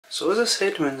So as I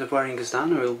said, when the wiring is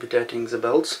done, I will be tightening the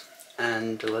belts,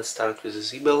 and let's start with the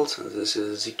Z-belt. This is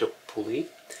a Z-top pulley,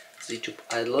 Z-top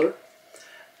idler,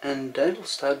 and I will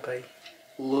start by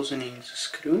loosening the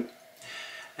screw,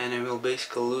 and I will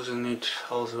basically loosen it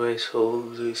all the way so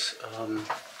this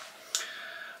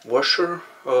washer,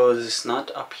 or this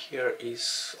nut up here,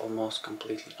 is almost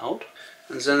completely out,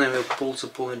 and then I will pull the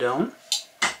pulley down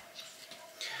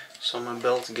so my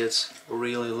belt gets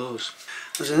really loose.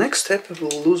 The next step, I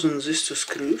will loosen these two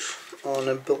screws on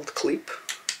a belt clip,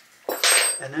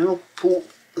 and I will pull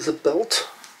the belt.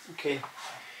 Okay,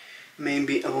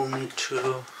 maybe I will need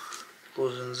to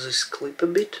loosen this clip a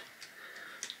bit,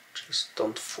 just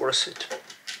don't force it.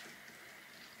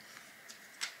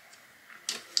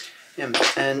 Yeah,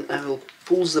 and I will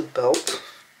pull the belt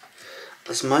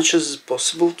as much as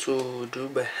possible to do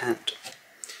by hand.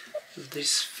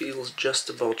 This feels just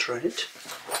about right.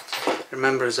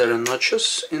 Remember, there are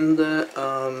notches in the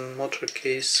motor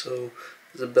case, so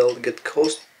the belt will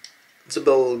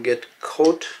get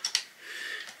caught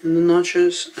in the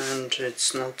notches, and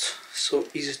it's not so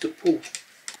easy to pull.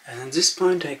 And at this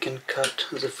point I can cut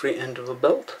the free end of the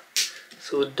belt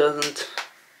so it doesn't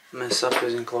mess up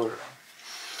with enclosure.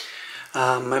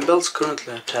 My belts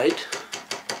currently are tight,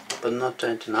 but not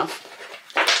tight enough,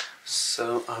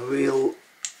 so I will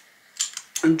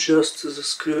adjust the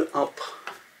screw up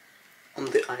on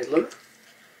the idler.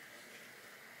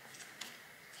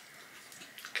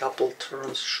 Couple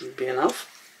turns should be enough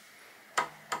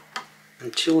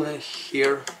until I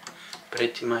hear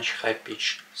pretty much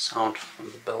high-pitched sound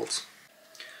from the belts.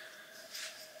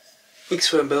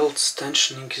 XY belts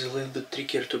tensioning is a little bit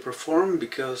trickier to perform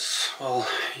because, well,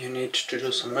 you need to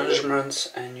do some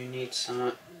measurements and you need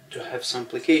to have some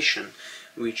application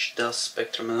which does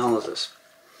spectrum analysis.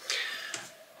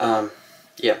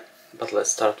 Yeah, but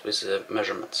let's start with the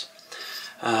measurements.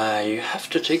 You have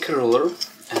to take a ruler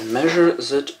and measure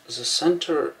that the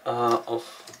center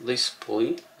of this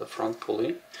pulley, the front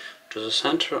pulley, to the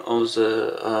center of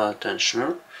the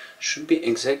tensioner should be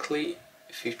exactly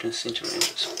 15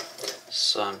 centimeters.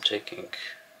 So I'm taking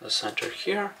the center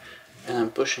here and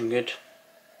I'm pushing it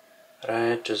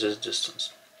right to this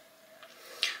distance.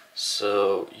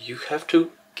 So you have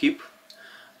to keep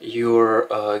your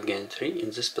gantry in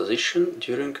this position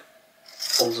during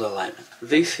all the alignment.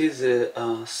 This is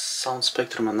a sound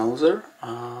spectrum analyzer.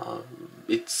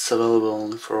 It's available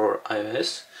only for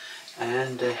iOS,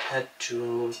 and I had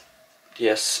to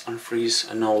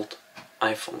unfreeze an old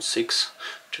iPhone 6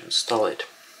 to install it.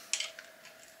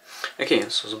 Okay,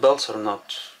 so the belts are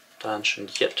not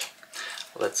tensioned yet.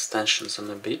 Let's tension them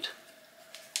a bit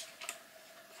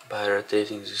by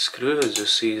rotating the screw. As you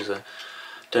see, the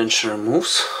tensioner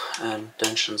moves and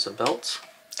tensions the belts,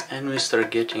 and we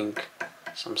start getting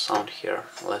some sound here.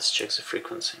 Let's check the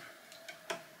frequency.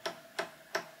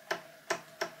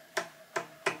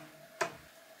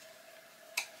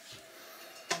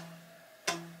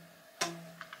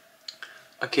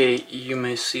 Okay, you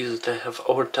may see that I have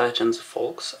over tightened the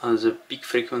forks, and the peak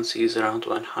frequency is around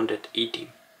 180.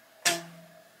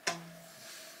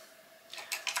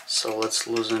 So let's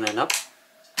loosen it up.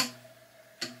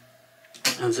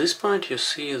 At this point you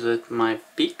see that my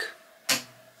peak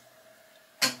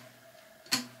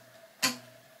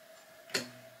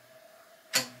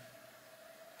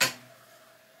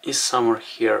is somewhere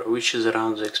here, which is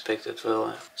around the expected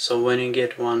value. So when you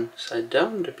get one side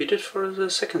down, repeat it for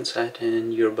the second side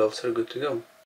and your belts are good to go.